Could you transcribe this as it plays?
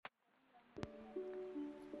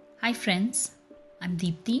Hi friends, I'm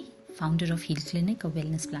Deepthi, founder of Heal Clinic, a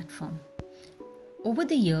wellness platform. Over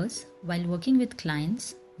the years, while working with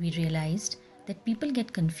clients, we realized that people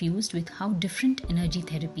get confused with how different energy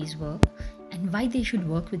therapies work and why they should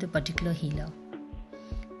work with a particular healer.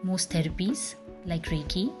 Most therapies like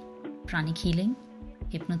Reiki, pranic healing,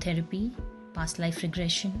 hypnotherapy, past life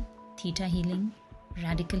regression, theta healing,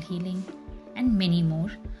 radical healing, and many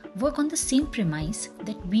more work on the same premise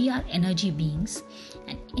that we are energy beings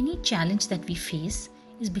and any challenge that we face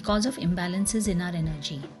is because of imbalances in our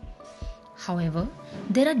energy. However,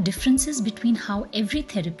 there are differences between how every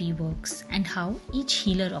therapy works and how each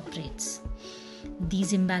healer operates.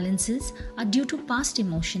 These imbalances are due to past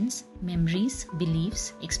emotions, memories,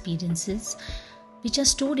 beliefs, experiences which are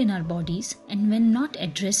stored in our bodies, and when not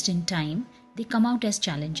addressed in time, they come out as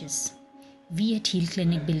challenges. We at Heal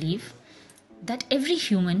Clinic believe that every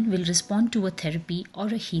human will respond to a therapy or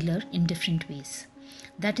a healer in different ways.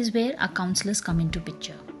 That is where our counselors come into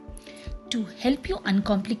picture. To help you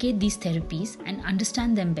uncomplicate these therapies and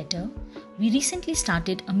understand them better, we recently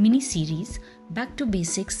started a mini-series Back to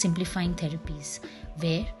Basics Simplifying Therapies,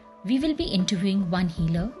 where we will be interviewing one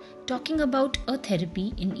healer talking about a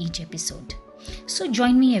therapy in each episode. So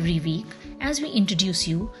join me every week as we introduce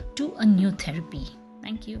you to a new therapy.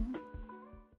 Thank you.